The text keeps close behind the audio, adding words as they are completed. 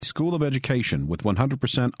School of Education with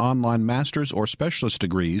 100% online master's or specialist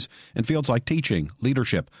degrees in fields like teaching,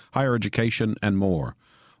 leadership, higher education, and more.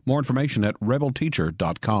 More information at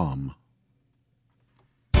rebelteacher.com.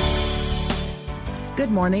 Good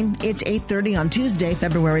morning. It's 8:30 on Tuesday,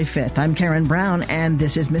 February 5th. I'm Karen Brown, and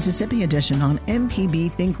this is Mississippi Edition on MPB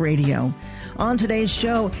Think Radio. On today's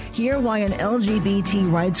show, hear why an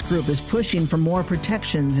LGBT rights group is pushing for more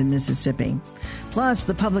protections in Mississippi. Plus,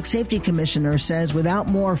 the Public Safety Commissioner says without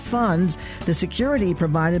more funds, the security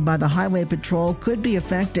provided by the Highway Patrol could be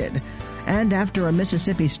affected. And after a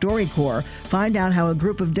Mississippi StoryCorps, find out how a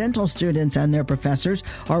group of dental students and their professors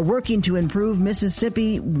are working to improve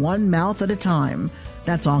Mississippi one mouth at a time.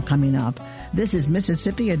 That's all coming up. This is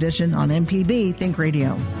Mississippi Edition on MPB Think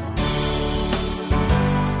Radio.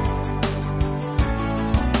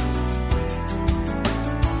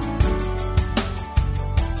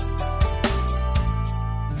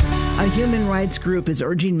 A human rights group is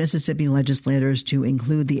urging Mississippi legislators to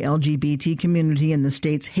include the LGBT community in the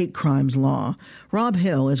state's hate crimes law. Rob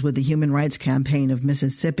Hill is with the Human Rights Campaign of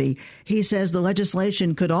Mississippi. He says the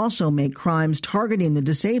legislation could also make crimes targeting the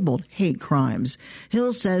disabled hate crimes.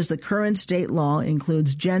 Hill says the current state law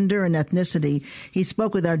includes gender and ethnicity. He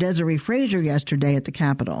spoke with our Desiree Frazier yesterday at the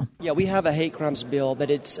Capitol. Yeah, we have a hate crimes bill, but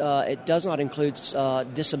it does not include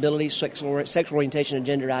disability, sexual orientation, and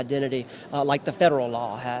gender identity like the federal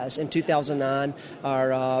law has. In 2009,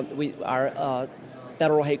 our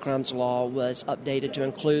federal hate crimes law was updated to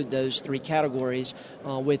include those three categories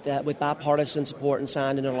with bipartisan support and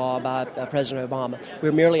signed into law by President Obama.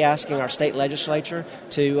 We're merely asking our state legislature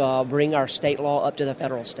to bring our state law up to the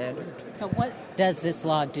federal standard. So what does this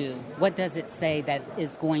law do? What does it say that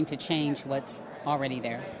is going to change what's already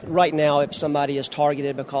there? Right now, if somebody is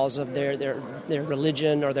targeted because of their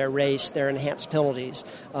religion or their race, there are enhanced penalties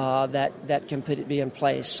that can be in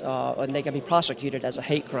place, and they can be prosecuted as a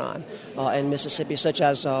hate crime in Mississippi, such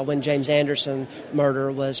as when James Anderson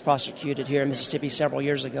murder was prosecuted here in Mississippi several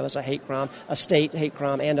years ago as a hate crime, a state hate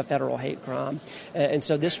crime and a federal hate crime. And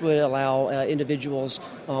so this would allow individuals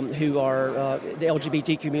who are the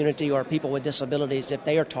LGBT community or people with disabilities, if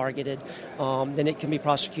they are targeted, then it can be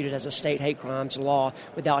prosecuted as a state hate crime law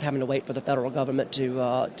without having to wait for the federal government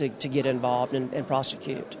to get involved and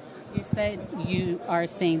prosecute. You said you are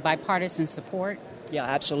seeing bipartisan support. Yeah,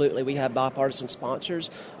 absolutely. We have bipartisan sponsors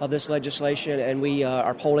of this legislation, and we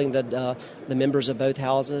are polling the members of both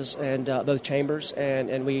houses and both chambers,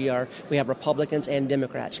 and we have Republicans and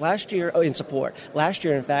Democrats. Last year, in support. Last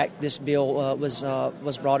year, in fact, this bill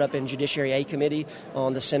was brought up in Judiciary A Committee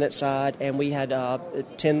on the Senate side, and we had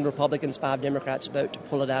 10 Republicans, 5 Democrats vote to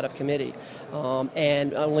pull it out of committee.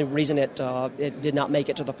 And the only reason it did not make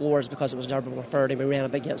it to the floor is because it was never referred, and we ran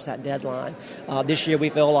up against that deadline. This year, we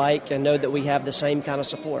feel like and know that we have the same kind of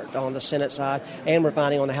support on the Senate side, and we're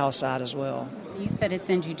finding on the House side as well. You said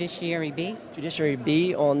it's in Judiciary B? Judiciary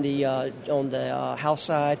B on the House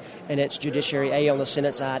side, and it's Judiciary A on the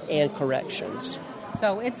Senate side, and corrections.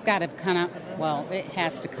 So it's got to come out, it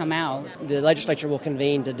has to come out. The legislature will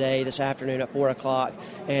convene this afternoon at 4 o'clock,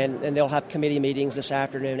 and they'll have committee meetings this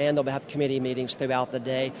afternoon, and they'll have committee meetings throughout the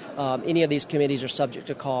day. Any of these committees are subject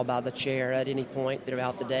to call by the chair at any point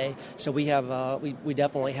throughout the day. So we have we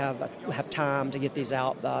definitely have time to get these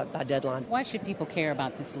out by deadline. Why should people care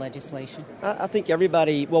about this legislation? I think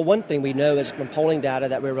everybody, one thing we know is from polling data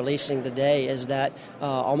that we're releasing today is that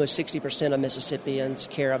almost 60% of Mississippians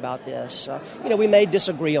care about this. We may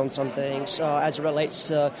disagree on some things as it relates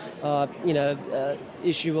to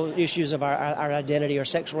issues of our identity or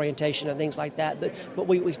sexual orientation and things like that. But what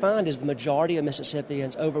we find is the majority of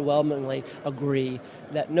Mississippians overwhelmingly agree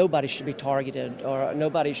that nobody should be targeted or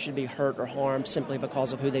nobody should be hurt or harmed simply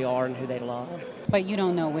because of who they are and who they love. But you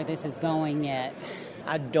don't know where this is going yet.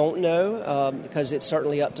 I don't know because it's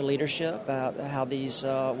certainly up to leadership how these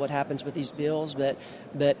what happens with these bills. But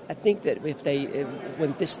I think that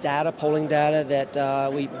when this polling data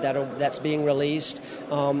that's being released,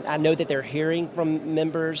 I know that they're hearing from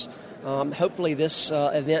members. Hopefully, this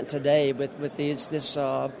event today with this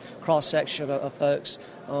cross section of folks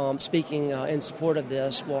speaking in support of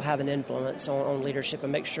this will have an influence on leadership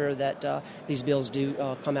and make sure that these bills do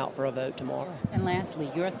come out for a vote tomorrow. And lastly,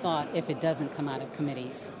 your thought if it doesn't come out of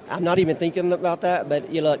committees? I'm not even thinking about that, but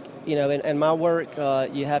in my work,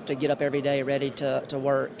 you have to get up every day ready to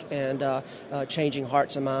work and changing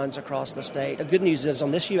hearts and minds across the state. The good news is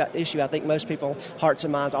on this issue, I think most people hearts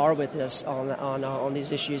and minds are with this on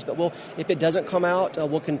these issues. But if it doesn't come out,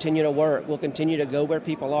 we'll continue to work. We'll continue to go where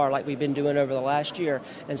people are like we've been doing over the last year.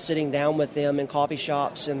 and sitting down with them in coffee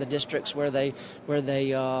shops in the districts where they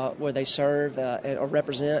serve or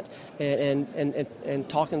represent, and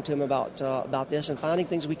talking to them about this and finding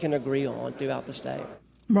things we can agree on throughout the state.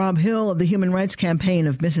 Rob Hill of the Human Rights Campaign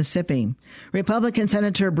of Mississippi. Republican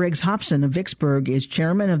Senator Briggs Hobson of Vicksburg is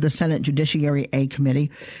chairman of the Senate Judiciary A Committee.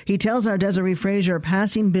 He tells our Desiree Frazier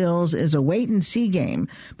passing bills is a wait-and-see game,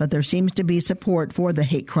 but there seems to be support for the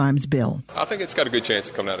hate crimes bill. I think it's got a good chance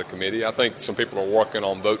of coming out of committee. I think some people are working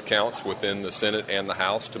on vote counts within the Senate and the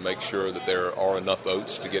House to make sure that there are enough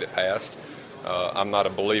votes to get it passed. I'm not a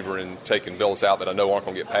believer in taking bills out that I know aren't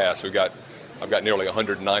going to get passed. I've got nearly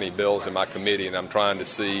 190 bills in my committee, and I'm trying to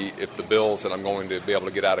see if the bills that I'm going to be able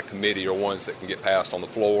to get out of committee are ones that can get passed on the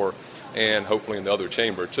floor and hopefully in the other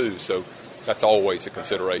chamber too. So that's always a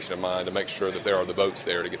consideration of mine, to make sure that there are the votes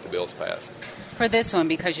there to get the bills passed. For this one,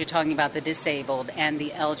 because you're talking about the disabled and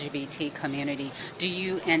the LGBT community, do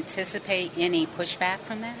you anticipate any pushback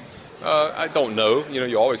from that? I don't know.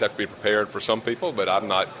 You always have to be prepared for some people, but I'm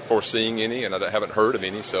not foreseeing any, and I haven't heard of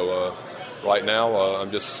any. So right now, I'm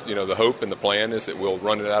just, the hope and the plan is that we'll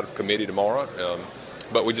run it out of committee tomorrow.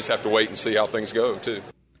 But we just have to wait and see how things go, too.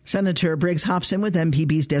 Senator Briggs Hobson with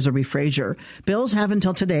MPB's Desiree Frazier. Bills have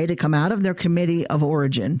until today to come out of their committee of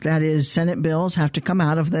origin. That is, Senate bills have to come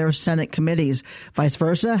out of their Senate committees. Vice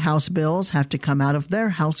versa, House bills have to come out of their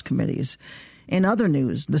House committees. In other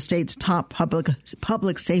news, the state's top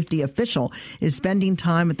public safety official is spending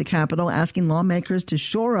time at the Capitol asking lawmakers to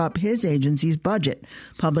shore up his agency's budget.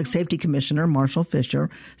 Public Safety Commissioner Marshall Fisher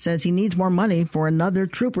says he needs more money for another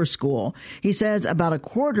trooper school. He says about a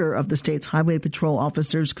quarter of the state's highway patrol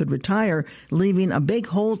officers could retire, leaving a big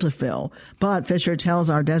hole to fill. But Fisher tells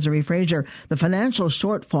our Desiree Frazier the financial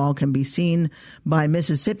shortfall can be seen by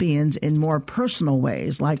Mississippians in more personal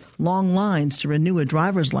ways, like long lines to renew a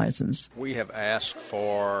driver's license. We have asked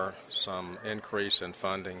for some increase in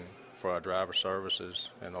funding for our driver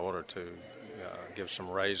services in order to give some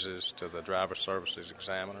raises to the driver services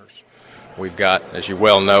examiners. We've got, as you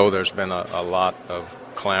well know, there's been a lot of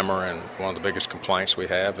clamor, and one of the biggest complaints we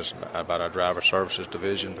have is about our driver services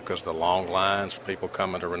division because of the long lines for people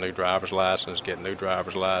coming to renew driver's license, get new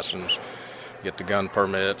driver's license, get the gun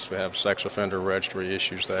permits. We have sex offender registry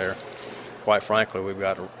issues there. Quite frankly, we've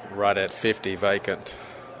got right at 50 vacant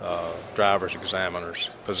driver's examiners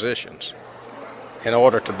positions. In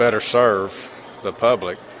order to better serve the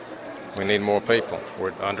public, we need more people.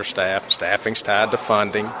 We're understaffed. Staffing's tied to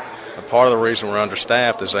funding. And part of the reason we're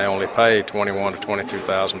understaffed is they only pay $21,000 to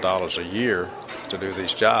 $22,000 a year to do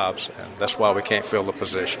these jobs, and that's why we can't fill the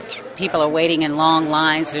positions. People are waiting in long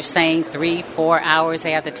lines. They're saying 3-4 hours.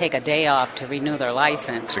 They have to take a day off to renew their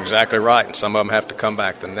license. That's exactly right, and some of them have to come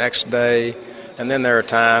back the next day. And then there are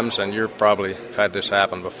times, and you've probably had this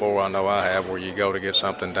happen before, I know I have, where you go to get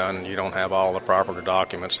something done and you don't have all the proper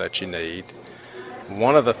documents that you need.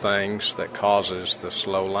 One of the things that causes the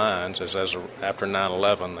slow lines is after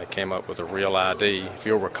 9/11, they came up with a real ID. If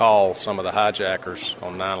you'll recall, some of the hijackers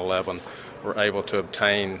on 9/11 were able to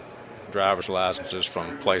obtain driver's licenses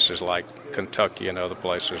from places like Kentucky and other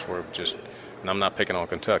places where and I'm not picking on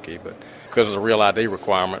Kentucky, but because of the real ID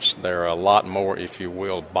requirements, there are a lot more, if you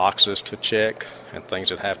will, boxes to check and things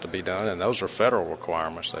that have to be done, and those are federal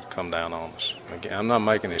requirements that come down on us. Again, I'm not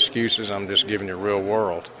making excuses. I'm just giving you real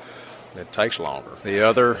world. It takes longer. The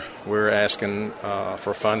other, we're asking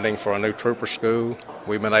for funding for a new trooper school.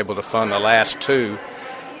 We've been able to fund the last 2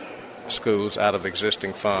 schools out of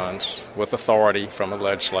existing funds with authority from the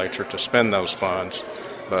legislature to spend those funds.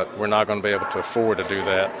 But we're not going to be able to afford to do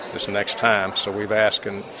that this next time, so we've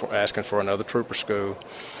asking for another trooper school.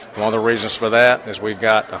 One of the reasons for that is we've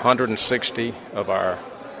got 160 of our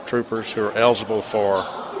troopers who are eligible for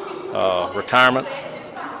retirement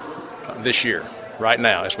this year, right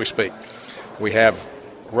now, as we speak. We have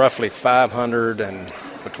roughly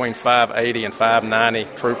between 580 and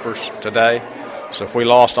 590 troopers today. So if we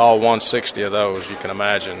lost all 160 of those, you can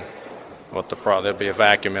imagine there'd be a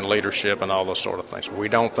vacuum in leadership and all those sort of things. We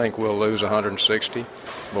don't think we'll lose 160,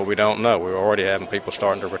 but we don't know. We're already having people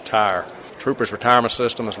starting to retire. Troopers' retirement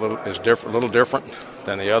system is a little different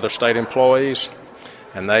than the other state employees,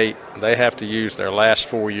 and they have to use their last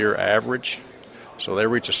 4-year average. So they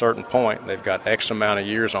reach a certain point, they've got X amount of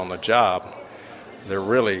years on the job.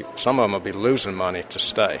 Some of them will be losing money to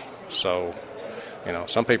stay. So,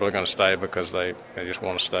 some people are going to stay because they just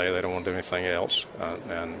want to stay. They don't want to do anything else.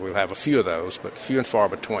 And we'll have a few of those, but few and far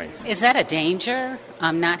between. Is that a danger,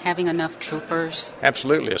 not having enough troopers?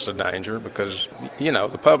 Absolutely, it's a danger because,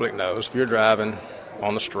 the public knows if you're driving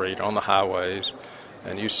on the street, on the highways,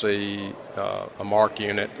 and you see a marked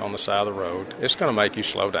unit on the side of the road, it's going to make you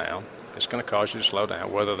slow down. it's going to cause you to slow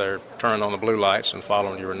down, whether they're turning on the blue lights and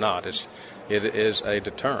following you or not. It is a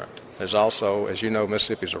deterrent. There's also, as you know,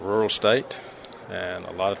 Mississippi is a rural state, and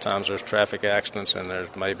a lot of times there's traffic accidents, and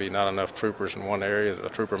there's maybe not enough troopers in one area. A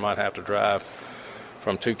trooper might have to drive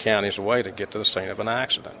from 2 counties away to get to the scene of an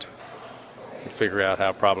accident and figure out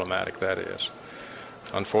how problematic that is.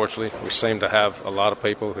 Unfortunately, we seem to have a lot of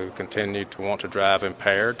people who continue to want to drive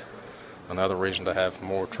impaired. Another reason to have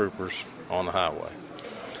more troopers on the highway.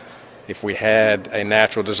 If we had a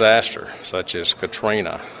natural disaster, such as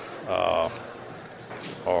Katrina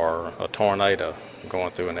or a tornado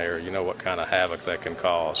going through an area, you know what kind of havoc that can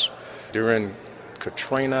cause. During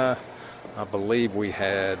Katrina, I believe we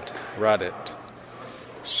had right at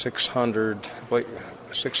 600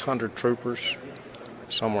 troopers,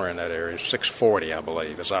 somewhere in that area, 640, I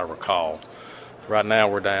believe, as I recall. Right now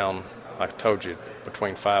we're down, like I told you,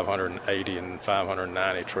 between 580 and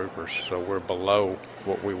 590 troopers, so we're below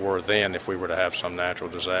what we were then if we were to have some natural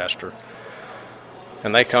disaster.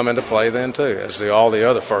 And they come into play then, too, as all the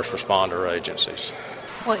other first responder agencies.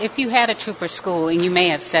 Well, if you had a trooper school, and you may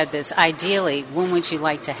have said this, ideally, when would you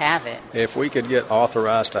like to have it? If we could get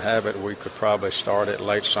authorized to have it, we could probably start it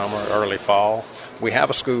late summer, early fall. We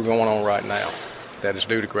have a school going on right now that is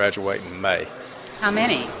due to graduate in May. How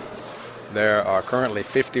many? There are currently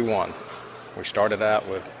 51. We started out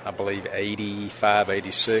with, I believe, 85,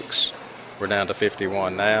 86. We're down to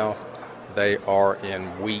 51 now. They are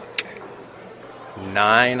in week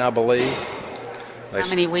 9, I believe. How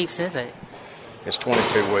many weeks is it? It's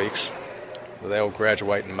 22 weeks. They'll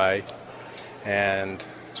graduate in May. And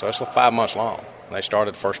so it's 5 months long. They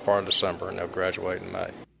started the first part of December, and they'll graduate in May.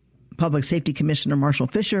 Public Safety Commissioner Marshall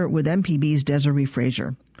Fisher with MPB's Desiree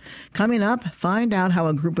Frazier. Coming up, find out how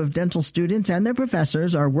a group of dental students and their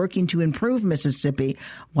professors are working to improve Mississippi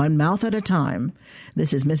one mouth at a time.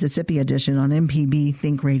 This is Mississippi Edition on MPB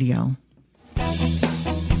Think Radio.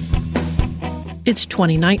 It's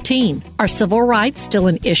 2019. Are civil rights still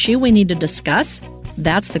an issue we need to discuss?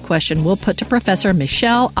 That's the question we'll put to Professor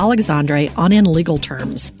Michelle Alexandre on In Legal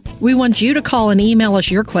Terms. We want you to call and email us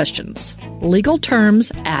your questions.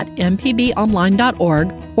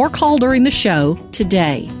 legalterms@mpbonline.org or call during the show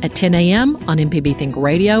today at 10 a.m. on MPB Think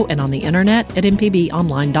Radio and on the internet at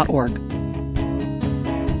mpbonline.org.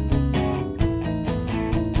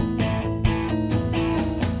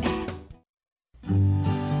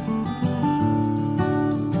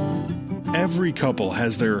 Every couple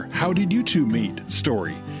has their "How did you two meet?"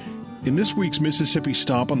 story. In this week's Mississippi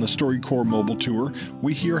stop on the StoryCorps mobile tour,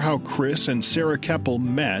 we hear how Chris and Sarah Keppel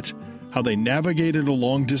met, how they navigated a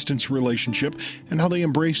long-distance relationship, and how they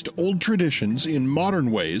embraced old traditions in modern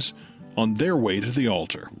ways on their way to the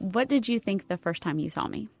altar. What did you think the first time you saw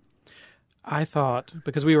me? I thought,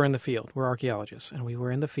 because we were in the field, we're archaeologists, and we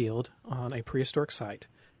were in the field on a prehistoric site,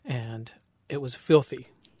 and it was filthy,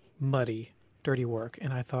 muddy, dirty work,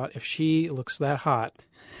 and I thought, if she looks that hot,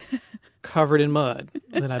 covered in mud,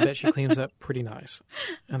 then I bet she cleans up pretty nice.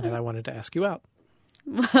 And then I wanted to ask you out.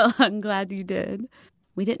 Well, I'm glad you did.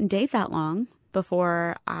 We didn't date that long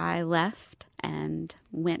before I left and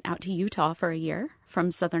went out to Utah for a year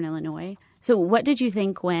from Southern Illinois. So what did you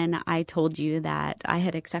think when I told you that I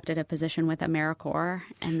had accepted a position with AmeriCorps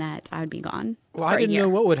and that I would be gone? Well, I didn't know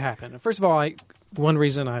what would happen. First of all, one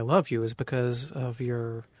reason I love you is because of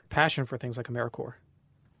your passion for things like AmeriCorps.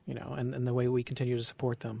 You know, and the way we continue to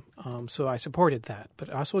support them. So I supported that. But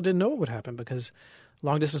I also didn't know what would happen because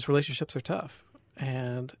long-distance relationships are tough.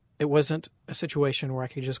 And it wasn't a situation where I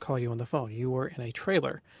could just call you on the phone. You were in a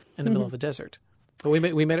trailer in the middle of a desert. But we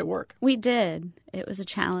made it work. We did. It was a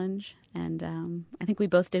challenge. And I think we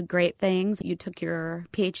both did great things. You took your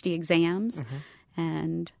PhD exams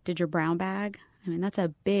and did your brown bag. I mean, that's a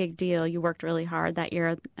big deal. You worked really hard that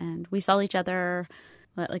year. And we saw each other,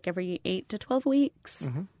 like every 8 to 12 weeks.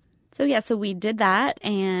 So we did that,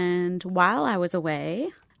 and while I was away,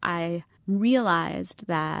 I realized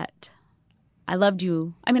that I loved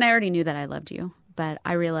you. I mean, I already knew that I loved you, but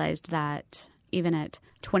I realized that even at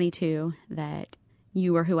 22, that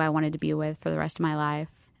you were who I wanted to be with for the rest of my life.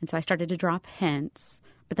 And so I started to drop hints,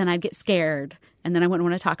 but then I'd get scared, and then I wouldn't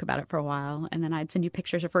want to talk about it for a while, and then I'd send you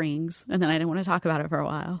pictures of rings, and then I didn't want to talk about it for a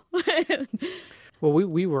while. Well,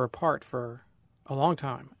 we were apart for a long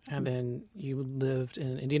time, and then you lived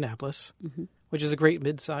in Indianapolis, which is a great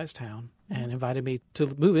mid-sized town, and invited me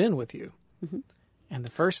to move in with you. And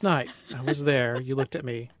the first night I was there, you looked at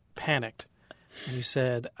me, panicked, and you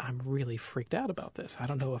said, "I'm really freaked out about this. I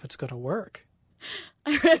don't know if it's going to work."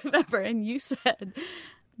 I remember, and you said,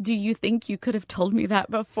 "Do you think you could have told me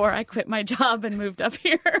that before I quit my job and moved up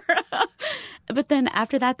here?" But then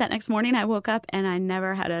after that next morning, I woke up and I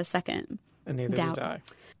never had a second And neither doubt. did I.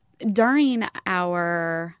 During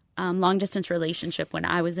our long-distance relationship, when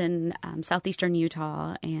I was in southeastern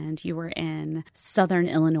Utah and you were in southern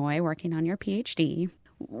Illinois working on your PhD,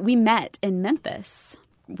 we met in Memphis,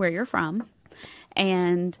 where you're from,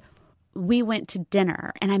 and we went to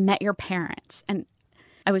dinner, and I met your parents, and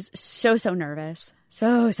I was so nervous,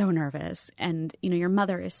 so nervous. And, your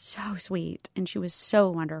mother is so sweet, and she was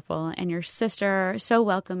so wonderful, and your sister so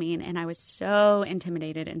welcoming, and I was so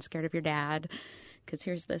intimidated and scared of your dad, because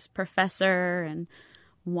here's this professor and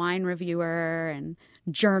wine reviewer and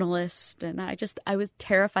journalist, and I was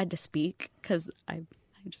terrified to speak because I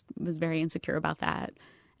just was very insecure about that.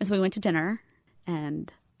 And so we went to dinner,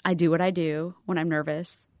 and I do what I do when I'm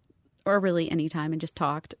nervous, or really anytime, and just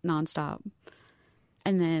talked nonstop.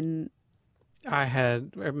 And then I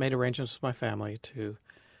had made arrangements with my family to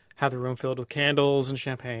have the room filled with candles and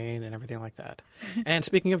champagne and everything like that. And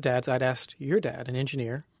speaking of dads, I'd asked your dad, an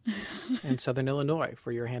engineer in southern Illinois,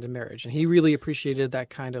 for your hand in marriage. And he really appreciated that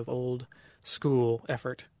kind of old school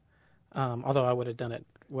effort, although I would have done it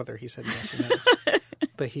whether he said yes or no.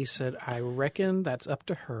 But he said, I reckon that's up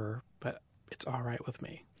to her, but it's all right with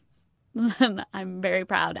me. I'm very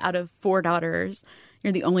proud. Out of 4 daughters,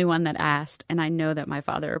 you're the only one that asked, and I know that my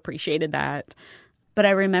father appreciated that. But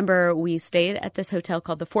I remember we stayed at this hotel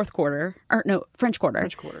called the French Quarter.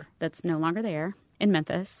 That's no longer there, in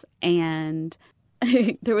Memphis. And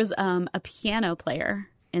there was a piano player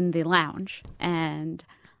in the lounge, and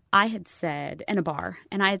I had said, in a bar,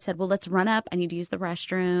 and I had said, well, let's run up. I need to use the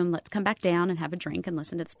restroom. Let's come back down and have a drink and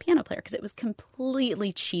listen to this piano player, because it was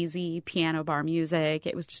completely cheesy piano bar music.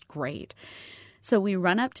 It was just great. So we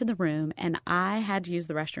run up to the room, and I had to use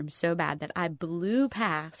the restroom so bad that I blew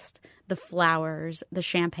past the flowers, the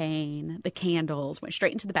champagne, the candles, went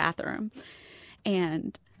straight into the bathroom.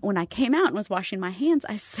 And when I came out and was washing my hands,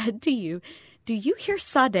 I said to you, do you hear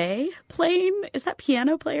Sade playing? Is that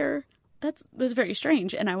piano player? That was very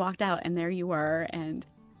strange. And I walked out, and there you were, and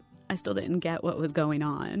I still didn't get what was going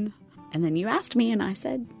on. And then you asked me, and I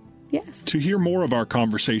said yes. To hear more of our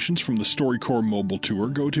conversations from the StoryCorps Mobile Tour,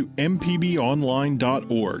 go to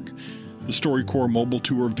mpbonline.org. The StoryCorps Mobile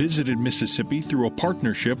Tour visited Mississippi through a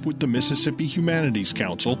partnership with the Mississippi Humanities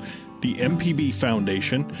Council, the MPB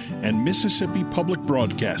Foundation, and Mississippi Public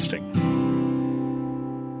Broadcasting.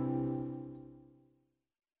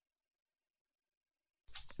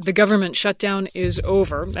 The government shutdown is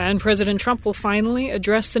over, and President Trump will finally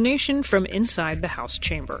address the nation from inside the House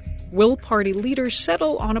chamber. Will party leaders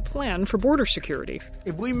settle on a plan for border security?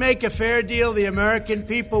 If we make a fair deal, the American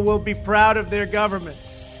people will be proud of their government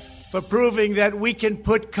for proving that we can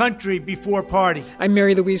put country before party. I'm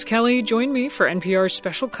Mary Louise Kelly. Join me for NPR's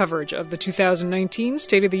special coverage of the 2019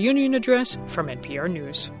 State of the Union address from NPR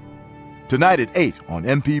News. Tonight at 8 on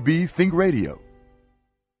MPB Think Radio.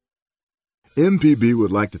 MPB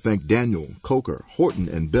would like to thank Daniel, Coker, Horton,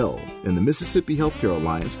 and Bell and the Mississippi Healthcare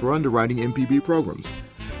Alliance for underwriting MPB programs.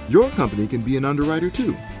 Your company can be an underwriter,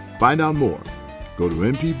 too. Find out more. Go to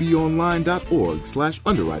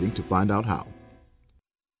mpbonline.org/underwriting to find out how.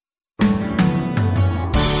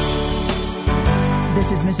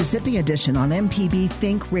 This is Mississippi Edition on MPB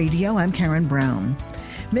Think Radio. I'm Karen Brown.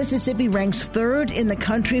 Mississippi ranks 3rd in the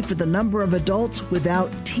country for the number of adults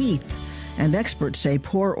without teeth. And experts say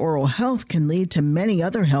poor oral health can lead to many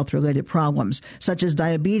other health-related problems, such as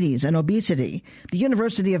diabetes and obesity. The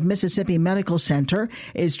University of Mississippi Medical Center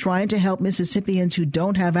is trying to help Mississippians who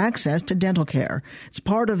don't have access to dental care. It's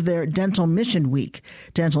part of their Dental Mission Week.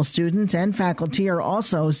 Dental students and faculty are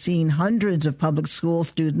also seeing hundreds of public school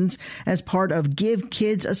students as part of Give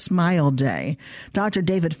Kids a Smile Day. Dr.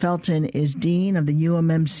 David Felton is Dean of the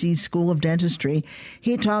UMMC School of Dentistry.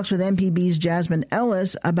 He talks with MPB's Jasmine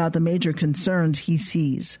Ellis about the major concerns he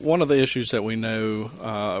sees. One of the issues that we know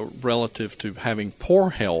relative to having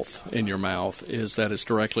poor health in your mouth is that it's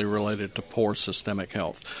directly related to poor systemic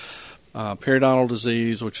health. Periodontal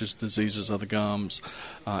disease, which is diseases of the gums,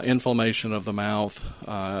 inflammation of the mouth,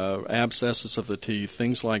 abscesses of the teeth,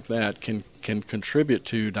 things like that can contribute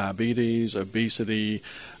to diabetes, obesity,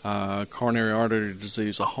 coronary artery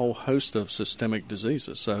disease, a whole host of systemic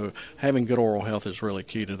diseases. So having good oral health is really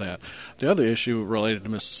key to that. The other issue related to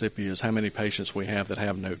Mississippi is how many patients we have that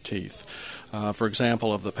have no teeth. For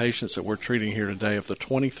example, of the patients that we're treating here today, of the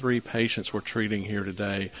 23 patients we're treating here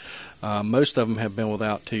today, most of them have been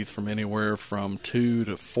without teeth from anywhere from 2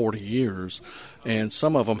 to 40 years. And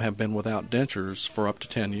some of them have been without dentures for up to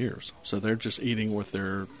 10 years. So they're just eating with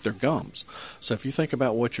their gums. So if you think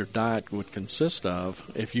about what your diet would consist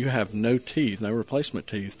of, if you have no teeth, no replacement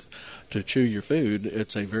teeth to chew your food,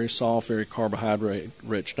 it's a very soft, very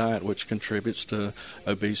carbohydrate-rich diet, which contributes to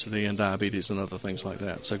obesity and diabetes and other things like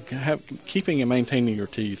that. So keeping and maintaining your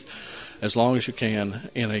teeth as long as you can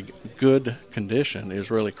in a good condition is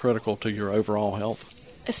really critical to your overall health.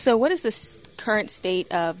 So what is the current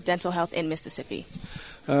state of dental health in Mississippi?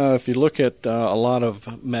 If you look at a lot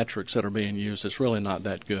of metrics that are being used, it's really not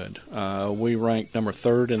that good. We rank number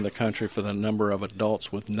 3rd in the country for the number of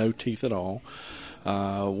adults with no teeth at all.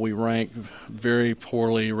 We rank very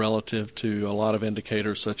poorly relative to a lot of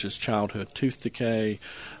indicators such as childhood tooth decay,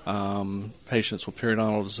 patients with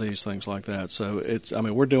periodontal disease, things like that. So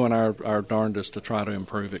we're doing our darndest to try to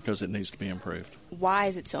improve it because it needs to be improved. Why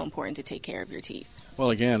is it so important to take care of your teeth? Well,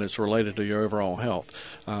 again, it's related to your overall health.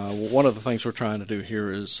 One of the things we're trying to do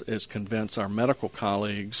here is convince our medical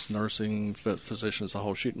colleagues, nursing, physicians, the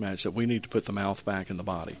whole shooting match, that we need to put the mouth back in the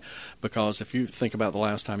body. Because if you think about the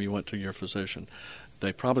last time you went to your physician,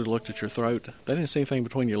 they probably looked at your throat. They didn't see anything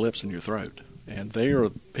between your lips and your throat. And they are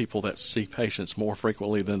people that see patients more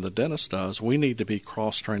frequently than the dentist does. We need to be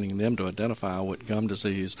cross-training them to identify what gum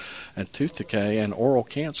disease and tooth decay and oral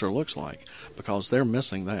cancer looks like, because they're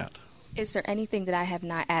missing that. Is there anything that I have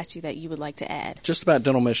not asked you that you would like to add? Just about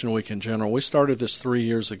Dental Mission Week in general. We started this 3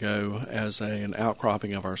 years ago as an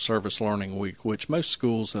outcropping of our Service Learning Week, which most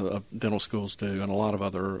schools, dental schools do, and a lot of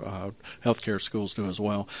other healthcare schools do as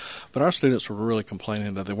well. But our students were really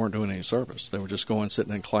complaining that they weren't doing any service. They were just going,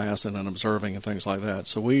 sitting in class and then observing and things like that.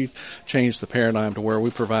 So we changed the paradigm to where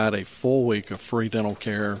we provide a full week of free dental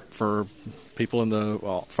care for people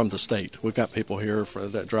from the state. We've got people here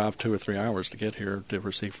that drive 2 or 3 hours to get here to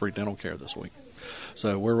receive free dental care this week.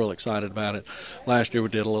 So we're real excited about it. Last year we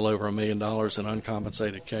did a little over $1 million in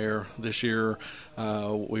uncompensated care. This year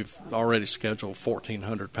we've already scheduled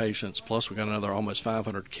 1,400 patients, plus we got another almost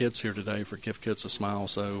 500 kids here today for Give Kids a Smile.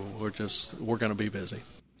 So we're going to be busy.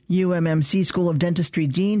 UMMC School of Dentistry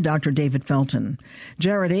Dean Dr. David Felton.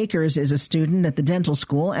 Jared Akers is a student at the dental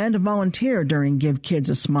school and a volunteer during Give Kids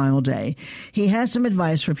a Smile Day. He has some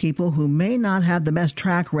advice for people who may not have the best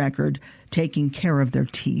track record taking care of their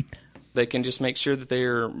teeth. They can just make sure that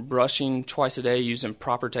they're brushing twice a day using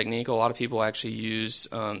proper technique. A lot of people actually use,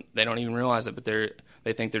 they don't even realize it, but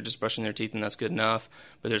they think they're just brushing their teeth and that's good enough.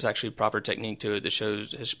 But there's actually proper technique to it that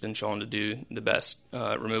has been shown to do the best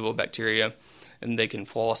removal of bacteria. And they can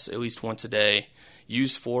floss at least once a day.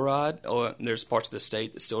 Use fluoride. There's parts of the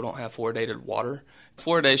state that still don't have fluoridated water.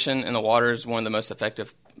 Fluoridation in the water is one of the most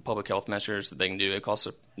effective public health measures that they can do. It costs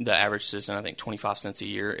the average citizen, I think, 25 cents a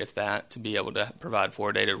year, if that, to be able to provide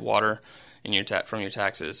fluoridated water from your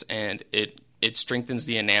taxes. And it strengthens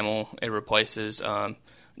the enamel. It replaces the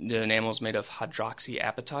enamel is made of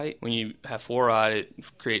hydroxyapatite. When you have fluoride,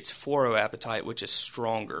 it creates fluoroapatite, which is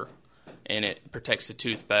stronger, and it protects the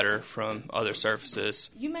tooth better from other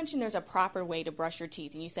surfaces. You mentioned there's a proper way to brush your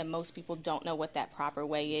teeth, and you said most people don't know what that proper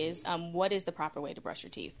way is. What is the proper way to brush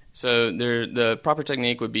your teeth? So the proper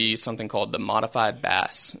technique would be something called the modified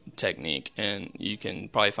Bass technique, and you can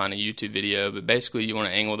probably find a YouTube video, but basically you want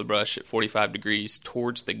to angle the brush at 45 degrees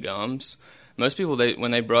towards the gums. Most people,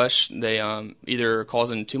 when they brush, they either are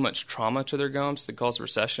causing too much trauma to their gums that cause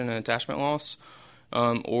recession and attachment loss,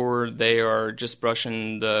 or they are just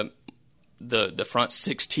brushing the front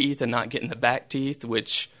 6 teeth and not getting the back teeth,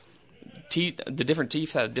 which the different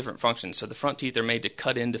teeth have different functions. So the front teeth are made to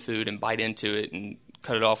cut into food and bite into it and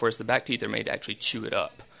cut it off, whereas the back teeth are made to actually chew it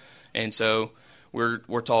up. And so we're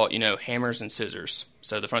taught, hammers and scissors.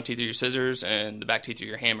 So the front teeth are your scissors and the back teeth are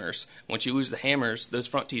your hammers. Once you lose the hammers, those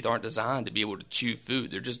front teeth aren't designed to be able to chew food.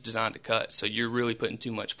 They're just designed to cut. So you're really putting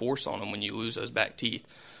too much force on them when you lose those back teeth.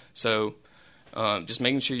 So just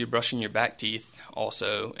making sure you're brushing your back teeth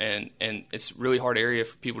also, and it's a really hard area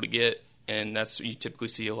for people to get, and you typically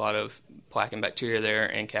see a lot of plaque and bacteria there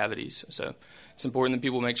and cavities. So it's important that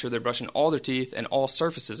people make sure they're brushing all their teeth and all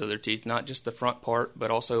surfaces of their teeth, not just the front part, but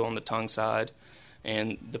also on the tongue side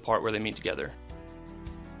and the part where they meet together.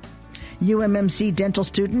 UMMC dental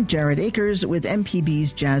student Jared Akers with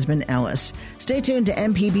MPB's Jasmine Ellis. Stay tuned to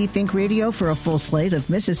MPB Think Radio for a full slate of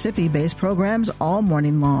Mississippi-based programs all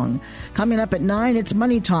morning long. Coming up at 9, it's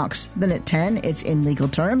Money Talks. Then at 10, it's In Legal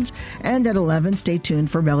Terms. And at 11, stay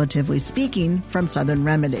tuned for Relatively Speaking from Southern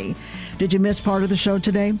Remedy. Did you miss part of the show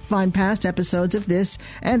today? Find past episodes of this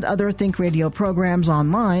and other Think Radio programs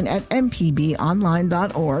online at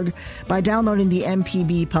mpbonline.org by downloading the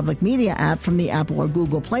MPB Public Media app from the Apple or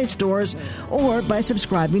Google Play stores, or by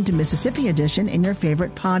subscribing to Mississippi Edition in your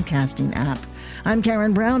favorite podcasting app. I'm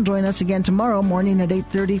Karen Brown. Join us again tomorrow morning at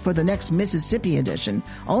 8:30 for the next Mississippi Edition,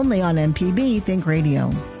 only on MPB Think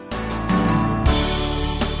Radio.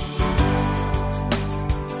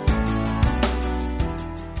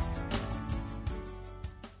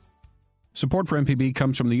 Support for MPB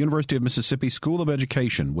comes from the University of Mississippi School of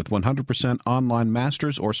Education with 100% online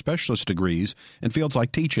master's or specialist degrees in fields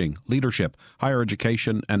like teaching, leadership, higher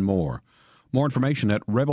education, and more. More information at Rebel